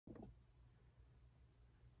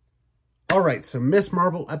All right, so Ms.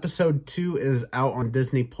 Marvel episode 2 is out on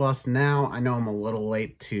Disney Plus now. I know I'm a little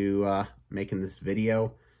late to making this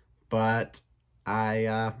video, but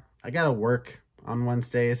I gotta work on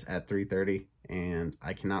Wednesdays at 3:30, and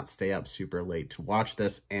I cannot stay up super late to watch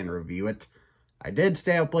this and review it. I did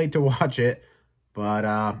stay up late to watch it, but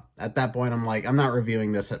at that point, I'm like, I'm not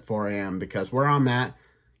reviewing this at 4 a.m. because where I'm at,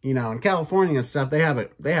 you know, in California and stuff, they have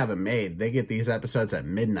it made. They get these episodes at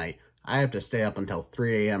midnight. I have to stay up until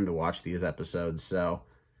 3 a.m. to watch these episodes. So,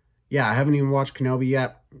 yeah, I haven't even watched Kenobi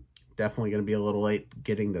yet. Definitely going to be a little late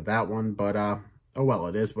getting to that one. But, oh, well,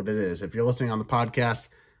 it is what it is. If you're listening on the podcast,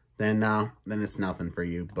 then it's nothing for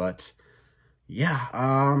you. But,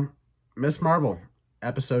 yeah, Ms. Marvel,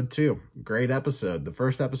 episode 2. Great episode. The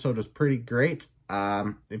first episode was pretty great.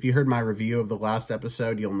 If you heard my review of the last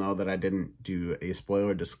episode, you'll know that I didn't do a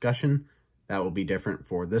spoiler discussion. That will be different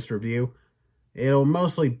for this review. It'll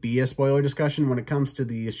mostly be a spoiler discussion when it comes to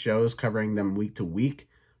these shows, covering them week to week.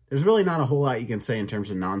 There's really not a whole lot you can say in terms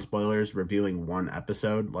of non-spoilers, reviewing one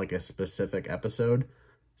episode, like a specific episode.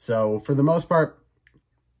 So for the most part,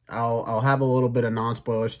 I'll have a little bit of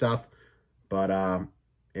non-spoiler stuff, but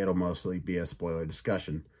it'll mostly be a spoiler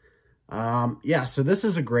discussion. Yeah, so this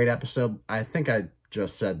is a great episode. I think I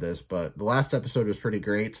just said this, but the last episode was pretty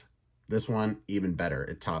great. This one, even better.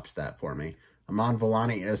 It tops that for me. Iman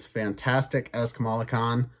Vellani is fantastic as Kamala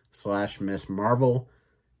Khan / Ms. Marvel.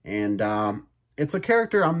 And it's a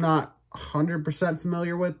character I'm not 100%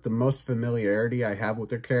 familiar with. The most familiarity I have with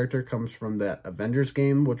their character comes from that Avengers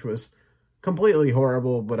game, which was completely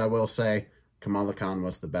horrible. But I will say Kamala Khan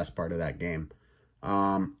was the best part of that game.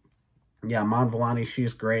 Yeah, Iman Vellani,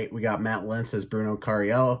 she's great. We got Matt Lintz as Bruno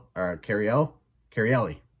Carielli.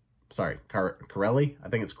 Sorry, Corelli? I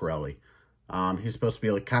think it's Corelli. He's supposed to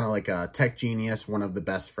be like kind of like a tech genius, one of the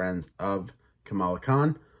best friends of Kamala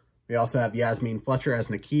Khan. We also have Yasmine Fletcher as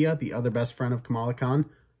Nakia, the other best friend of Kamala Khan.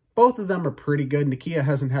 Both of them are pretty good. Nakia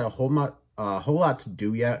hasn't had a whole lot to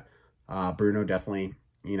do yet. Bruno definitely,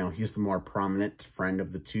 you know, he's the more prominent friend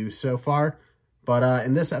of the two so far. But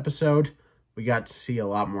in this episode, we got to see a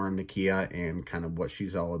lot more of Nakia and kind of what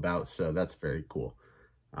she's all about. So that's very cool.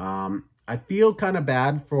 I feel kind of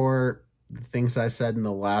bad for the things I said in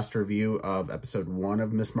the last review of episode 1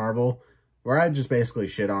 of Ms. Marvel, where I just basically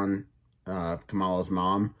shit on Kamala's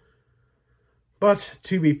mom. But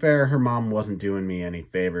to be fair, her mom wasn't doing me any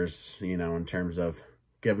favors, you know, in terms of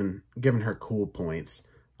giving her cool points.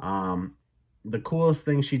 The coolest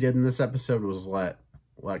thing she did in this episode was let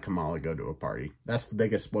Kamala go to a party. That's the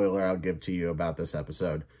biggest spoiler I'll give to you about this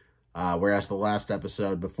episode. Whereas the last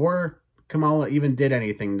episode, before Kamala even did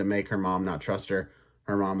anything to make her mom not trust her,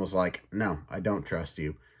 her mom was like, no, I don't trust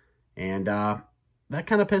you. And that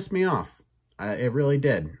kind of pissed me off. It really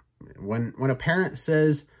did. When a parent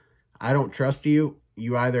says, I don't trust you,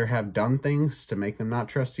 you either have done things to make them not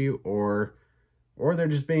trust you, or they're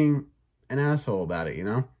just being an asshole about it, you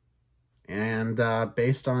know? And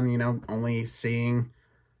based on, you know, only seeing,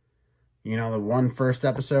 you know, the first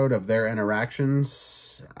episode of their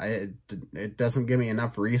interactions, it doesn't give me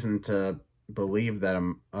enough reason to believe that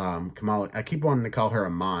Kamala, I keep wanting to call her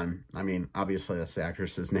Iman. I mean, obviously that's the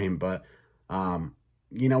actress's name, but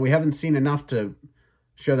you know, we haven't seen enough to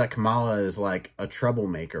show that Kamala is like a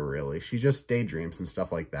troublemaker, really. She just daydreams and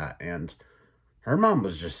stuff like that. And her mom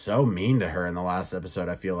was just so mean to her in the last episode,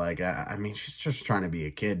 I feel like. I mean, she's just trying to be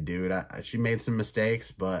a kid, dude. She made some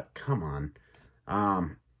mistakes, but come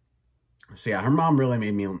on. So yeah, her mom really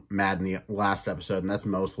made me mad in the last episode, and that's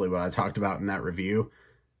mostly what I talked about in that review.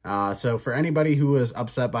 So for anybody who was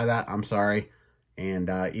upset by that, I'm sorry. And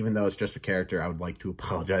even though it's just a character, I would like to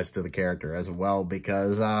apologize to the character as well,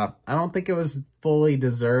 because I don't think it was fully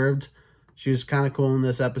deserved. She was kind of cool in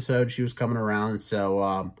this episode. She was coming around,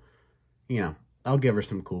 so, you know, I'll give her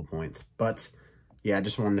some cool points. But yeah, I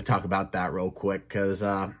just wanted to talk about that real quick, because,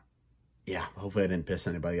 yeah, hopefully I didn't piss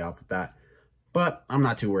anybody off with that. But I'm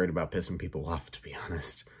not too worried about pissing people off, to be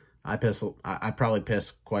honest. I probably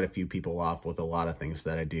piss quite a few people off with a lot of things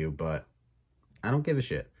that I do, but I don't give a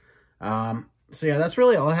shit. So yeah, that's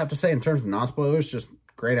really all I have to say in terms of non-spoilers. Just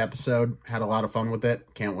great episode. Had a lot of fun with it.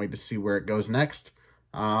 Can't wait to see where it goes next.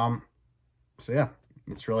 So yeah,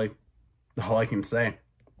 that's really all I can say.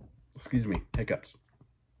 Excuse me, hiccups.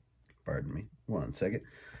 Pardon me. 1 second.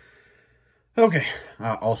 Okay.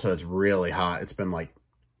 Also, it's really hot. It's been like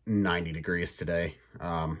 90 degrees today.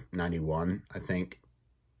 91, I think,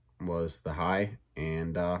 was the high.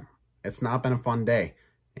 And it's not been a fun day.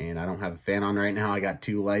 And I don't have a fan on right now. I got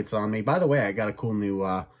 2 lights on me. By the way, I got a cool new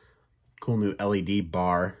LED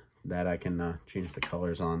bar that I can change the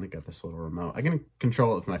colors on. I got this little remote. I can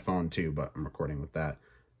control it with my phone too, but I'm recording with that.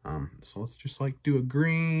 So let's just like do a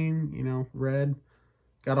green, you know, red.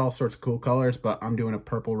 Got all sorts of cool colors, but I'm doing a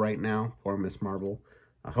purple right now for Miss Marvel.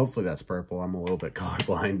 Hopefully that's purple. I'm a little bit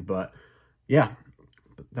colorblind, but yeah,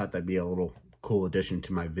 thought that'd be a little cool addition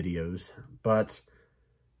to my videos. But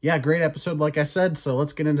yeah, great episode, like I said. So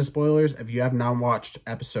let's get into spoilers. If you have not watched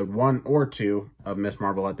episode 1 or 2 of Miss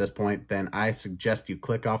Marvel at this point, then I suggest you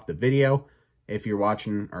click off the video if you're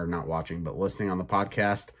watching, or not watching, but listening on the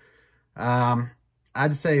podcast.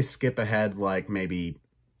 I'd say skip ahead like maybe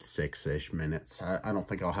 6-ish minutes. I don't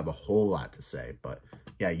think I'll have a whole lot to say, but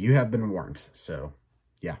yeah, you have been warned. So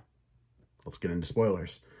yeah, let's get into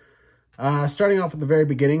spoilers. Starting off at the very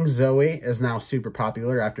beginning, Zoe is now super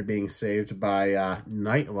popular after being saved by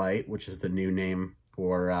Nightlight, which is the new name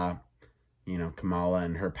for, you know, Kamala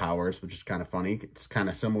and her powers, which is kind of funny. It's kind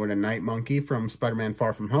of similar to Night Monkey from Spider-Man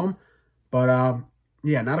Far From Home. But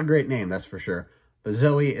yeah, not a great name, that's for sure. But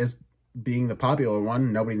Zoe is being the popular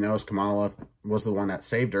one. Nobody knows Kamala was the one that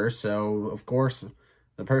saved her. So, of course,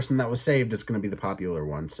 the person that was saved is going to be the popular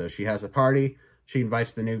one. So she has a party. She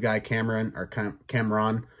invites the new guy, Cameron,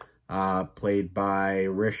 played by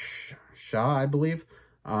Rish Shah, I believe,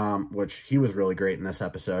 which he was really great in this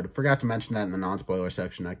episode. Forgot to mention that in the non-spoiler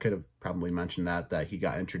section. I could have probably mentioned that he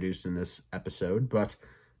got introduced in this episode. But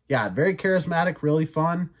yeah, very charismatic, really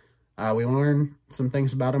fun. We learn some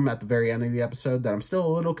things about him at the very end of the episode that I'm still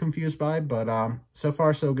a little confused by, but so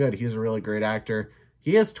far so good. He's a really great actor.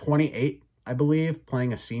 He is 28, I believe,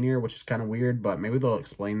 playing a senior, which is kind of weird, but maybe they'll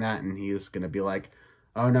explain that, and he's going to be like,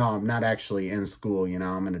 oh no, I'm not actually in school, you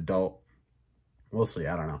know, I'm an adult. We'll see,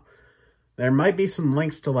 I don't know. There might be some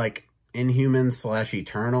links to, like, Inhumans /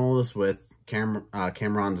 Eternals with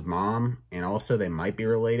Cameron's mom, and also they might be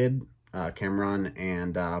related, Cameron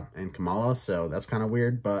and Kamala, so that's kind of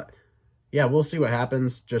weird, but yeah, we'll see what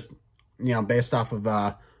happens. Just, you know, based off of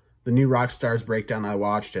the new Rockstars breakdown I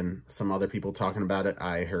watched and some other people talking about it,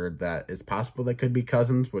 I heard that it's possible they could be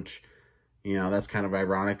cousins, which, you know, that's kind of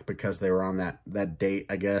ironic because they were on that date,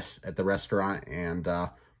 I guess, at the restaurant, and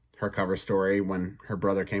her cover story when her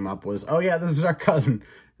brother came up was, oh yeah, this is our cousin.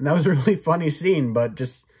 And that was a really funny scene, but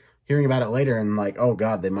just hearing about it later and like, oh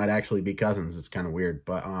God, they might actually be cousins. It's kind of weird.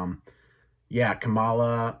 But yeah,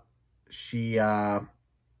 Kamala, she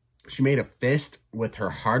made a fist with her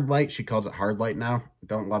hard light. She calls it hard light now.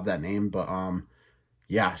 Don't love that name, but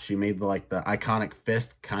yeah, she made the iconic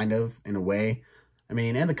fist kind of in a way. I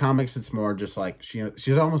mean, in the comics, it's more just like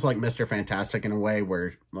she's almost like Mr. Fantastic in a way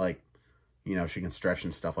where, like, you know, she can stretch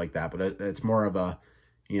and stuff like that. But it's more of a,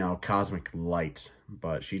 you know, cosmic light.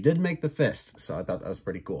 But she did make the fist, so I thought that was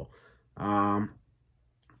pretty cool. A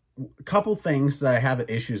couple things that I have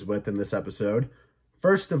issues with in this episode.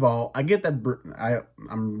 First of all, I get that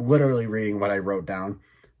I'm literally reading what I wrote down.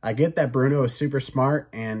 I get that Bruno is super smart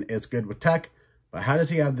and is good with tech, but how does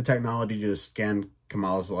he have the technology to scan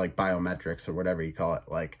Kamala's, like, biometrics or whatever you call it?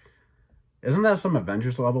 Like, isn't that some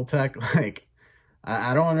Avengers level tech? Like,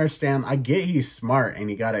 I don't understand. I get he's smart and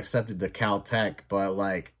he got accepted to Caltech, but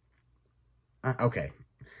like, okay.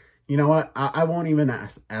 You know what? I won't even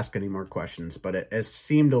ask any more questions, but it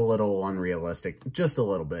seemed a little unrealistic, just a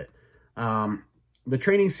little bit. The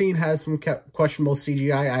training scene has some questionable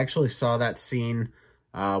CGI. I actually saw that scene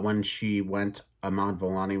when she went, Ahmad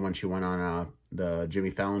Vellani, when she went on the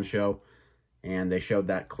Jimmy Fallon show, and they showed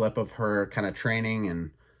that clip of her kind of training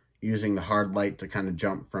and using the hard light to kind of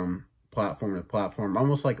jump from platform to platform,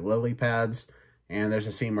 almost like lily pads. And there's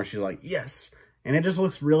a scene where she's like, yes, and it just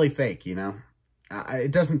looks really fake, you know.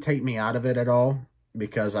 It doesn't take me out of it at all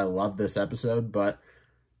because I love this episode, but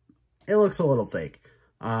it looks a little fake.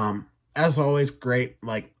 As always, great,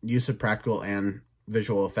 like, use of practical and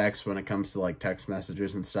visual effects when it comes to, like, text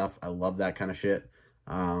messages and stuff. I love that kind of shit.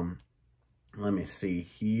 Let me see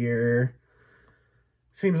here.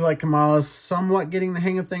 Seems like Kamala's somewhat getting the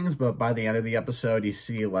hang of things, but by the end of the episode, you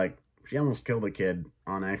see, like, she almost killed a kid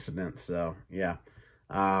on accident, so, yeah.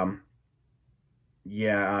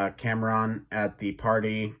 Cameron at the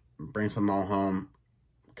party brings them all home.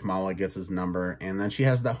 Kamala gets his number, and then she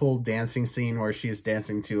has that whole dancing scene where she's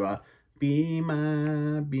dancing to Be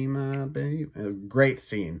My Baby. A great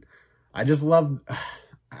scene. I love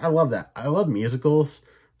that. I love musicals,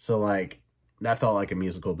 so, like, that felt like a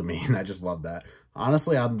musical to me, and I just love that.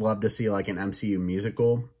 Honestly, I'd love to see, like, an MCU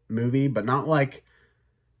musical movie, but not like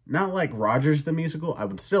Rogers the Musical. I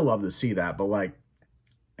would still love to see that, but, like,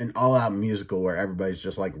 an all-out musical where everybody's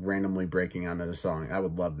just, like, randomly breaking out into a song. I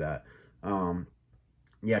would love that.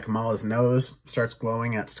 Yeah, Kamala's nose starts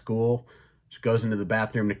glowing at school. She goes into the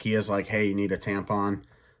bathroom. Nakia's like, hey, you need a tampon?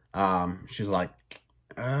 She's like,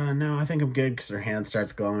 no, I think I'm good, because her hand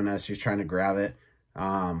starts glowing as she's trying to grab it.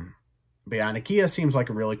 But yeah, Nakia seems like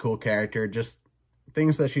a really cool character. Just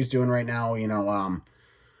things that she's doing right now, you know,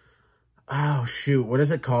 oh shoot, what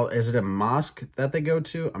is it called? Is it a mosque that they go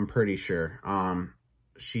to? I'm pretty sure.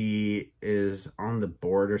 She is on the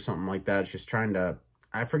board or something like that. She's trying to,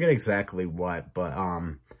 I forget exactly what, but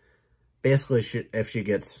basically if she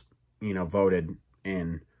gets, you know, voted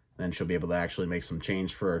in, then she'll be able to actually make some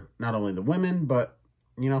change for not only the women, but,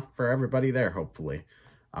 you know, for everybody there, hopefully.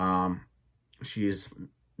 She's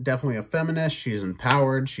definitely a feminist. She's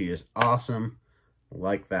empowered. She is awesome.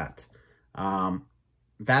 Like that.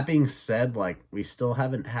 That being said, like, we still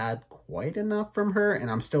haven't had quite enough from her,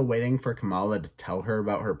 and I'm still waiting for Kamala to tell her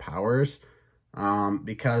about her powers,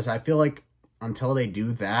 because I feel like until they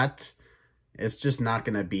do that, it's just not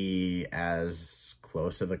going to be as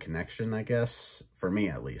close of a connection, I guess. For me,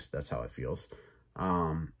 at least. That's how it feels.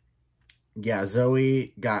 Yeah,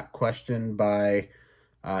 Zoe got questioned by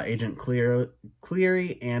Agent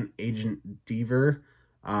Cleary and Agent Deaver.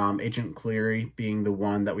 Agent Cleary being the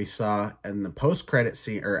one that we saw in the post-credit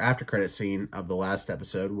scene, or after-credit scene of the last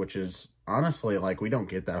episode, which is honestly, like, we don't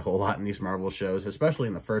get that a whole lot in these Marvel shows, especially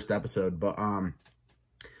in the first episode, but,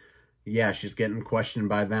 yeah, she's getting questioned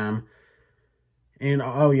by them. And,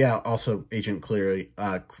 oh yeah, also Agent Cleary,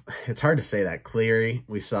 it's hard to say that, Cleary,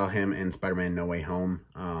 we saw him in Spider-Man No Way Home,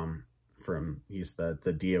 he's the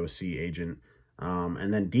DOC agent.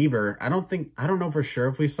 And then Deaver, I don't know for sure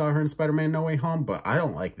if we saw her in Spider-Man No Way Home, but I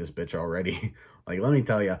don't like this bitch already. Like, let me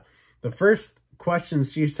tell you, the first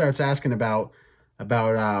questions she starts asking about,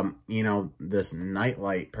 you know, this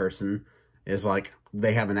Nightlight person is like,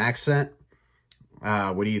 they have an accent.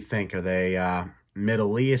 What do you think? Are they,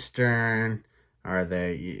 Middle Eastern? Are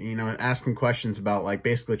they, you know, asking questions about, like,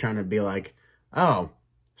 basically trying to be like, oh,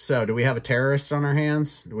 so do we have a terrorist on our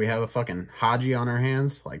hands? Do we have a fucking Haji on our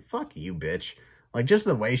hands? Like, fuck you, bitch. Like, just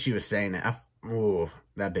the way she was saying it, ooh,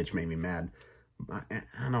 that bitch made me mad.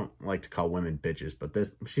 I don't like to call women bitches, but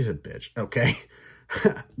she's a bitch, okay?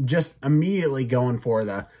 Just immediately going for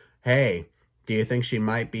the, hey, do you think she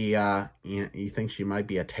might be, you think she might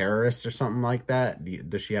be a terrorist or something like that?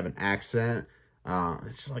 Does she have an accent?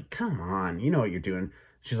 It's just like, come on, you know what you're doing.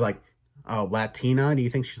 She's like, oh, Latina? Do you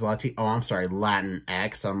think she's Latina? Oh, I'm sorry, Latin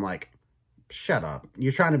X. I'm like, shut up.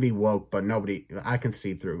 You're trying to be woke, but I can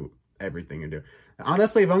see through everything you do.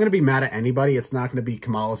 Honestly, if I'm going to be mad at anybody, it's not going to be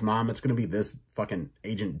Kamala's mom. It's going to be this fucking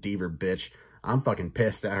Agent Deaver bitch. I'm fucking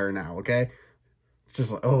pissed at her now, okay? It's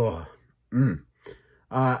just like, oh. And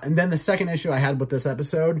then the second issue I had with this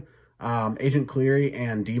episode, Agent Cleary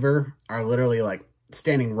and Deaver are literally, like,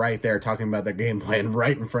 standing right there talking about their game plan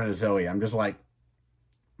right in front of Zoe. I'm just like,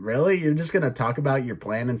 really? You're just going to talk about your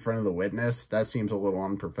plan in front of the witness? That seems a little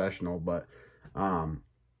unprofessional, but,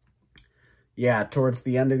 yeah, towards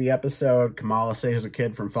the end of the episode, Kamala saves a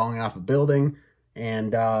kid from falling off a building.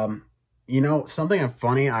 And, you know, something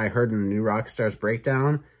funny I heard in the New Rockstars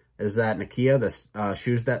breakdown is that Nakia, the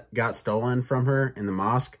shoes that got stolen from her in the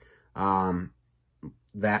mosque, that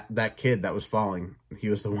kid that was falling, he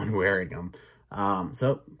was the one wearing them.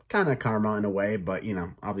 So kind of karma in a way, but, you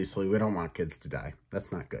know, obviously we don't want kids to die.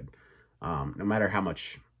 That's not good. No matter how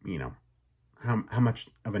much, you know, how much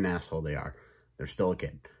of an asshole they are, they're still a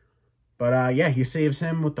kid. But, yeah, he saves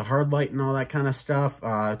him with the hard light and all that kind of stuff.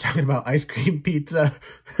 Talking about ice cream pizza.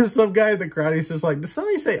 Some guy in the crowd, he's just like, did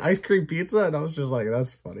somebody say ice cream pizza? And I was just like,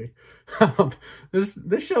 that's funny.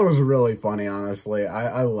 This show is really funny, honestly.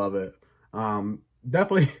 I love it.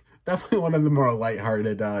 Definitely one of the more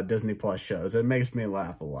lighthearted Disney Plus shows. It makes me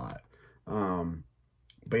laugh a lot.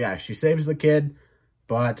 But, yeah, she saves the kid,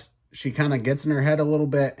 but she kind of gets in her head a little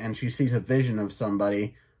bit, and she sees a vision of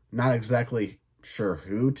somebody, not exactly sure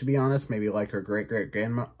who, to be honest, maybe like her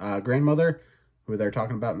grandmother, who they're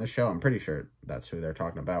talking about in the show. I'm pretty sure that's who they're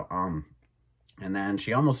talking about. And then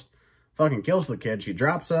she almost fucking kills the kid. She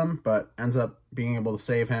drops him, but ends up being able to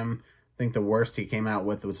save him. I think the worst he came out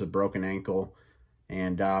with was a broken ankle.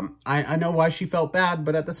 And I know why she felt bad,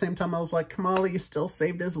 but at the same time, I was like, Kamala, you still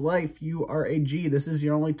saved his life. You are a G. This is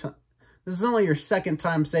your only time. This is only your second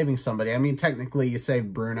time saving somebody. I mean, technically, you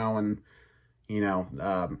saved Bruno and, you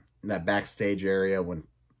know, that backstage area when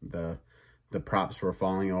the props were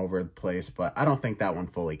falling over the place, but I don't think that one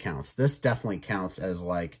fully counts. This definitely counts as,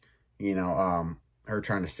 like, you know, her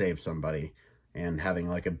trying to save somebody and having,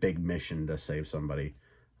 like, a big mission to save somebody.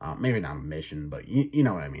 Maybe not a mission, but you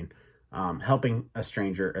know what I mean. Helping a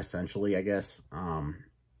stranger, essentially, I guess.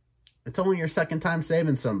 It's only your second time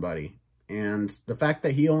saving somebody, and the fact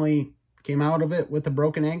that he only came out of it with a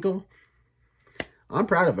broken ankle, I'm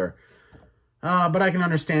proud of her. But I can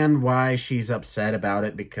understand why she's upset about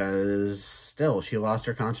it, because still, she lost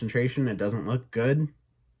her concentration. It doesn't look good.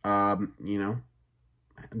 You know,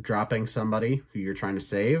 dropping somebody who you're trying to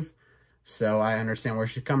save. So I understand where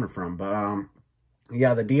she's coming from. But,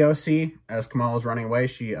 yeah, the DOC, as Kamala's running away,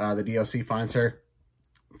 the DOC finds her,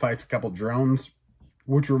 fights a couple drones,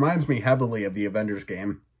 which reminds me heavily of the Avengers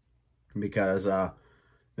game, because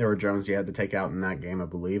there were drones you had to take out in that game, I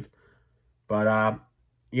believe. But,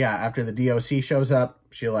 yeah, after the DOC shows up,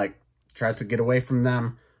 she, like, tries to get away from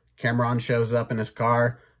them. Cameron shows up in his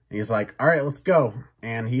car, and he's like, all right, let's go.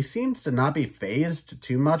 And he seems to not be phased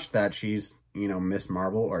too much that she's, you know, Miss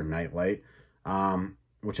Marvel or Nightlight,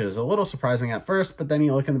 which is a little surprising at first. But then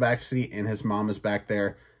you look in the back seat, and his mom is back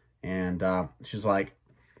there, and she's like,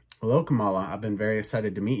 hello, Kamala. I've been very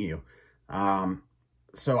excited to meet you.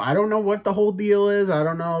 So I don't know what the whole deal is. I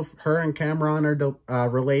don't know if her and Cameron are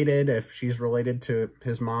related, if she's related to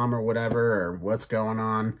his mom or whatever, or what's going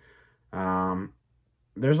on.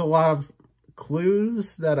 There's a lot of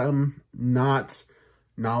clues that I'm not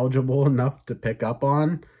knowledgeable enough to pick up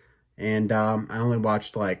on. And I only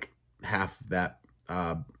watched like half of that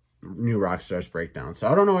New Rockstars breakdown.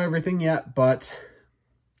 So I don't know everything yet, but,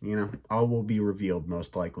 you know, all will be revealed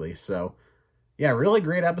most likely. So, yeah, really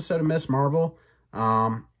great episode of Miss Marvel.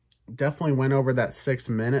 Definitely went over that 6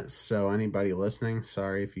 minutes, so anybody listening,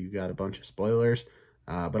 sorry if you got a bunch of spoilers,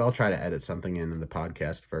 but I'll try to edit something in the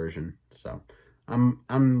podcast version. So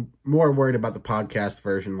I'm more worried about the podcast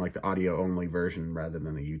version, like the audio only version, rather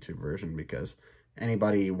than the YouTube version, because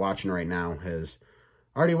anybody watching right now has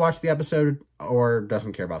already watched the episode or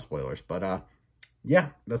doesn't care about spoilers. But yeah,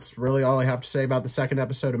 that's really all I have to say about the second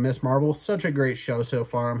episode of Miss Marvel. Such a great show so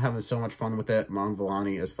far. I'm having so much fun with it. Iman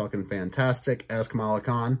Vellani is fucking fantastic as Kamala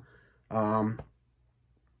Khan.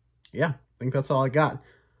 Yeah, I think that's all I got.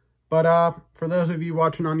 But for those of you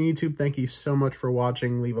watching on YouTube, thank you so much for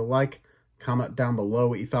watching. Leave a like, comment down below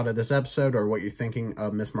what you thought of this episode or what you're thinking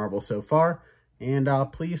of Miss Marvel so far. And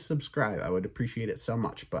please subscribe. I would appreciate it so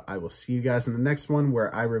much. But I will see you guys in the next one,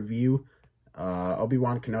 where I review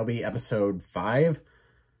Obi-Wan Kenobi episode 5.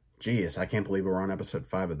 Jeez, I can't believe we're on episode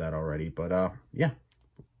 5 of that already. But yeah,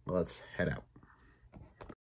 let's head out.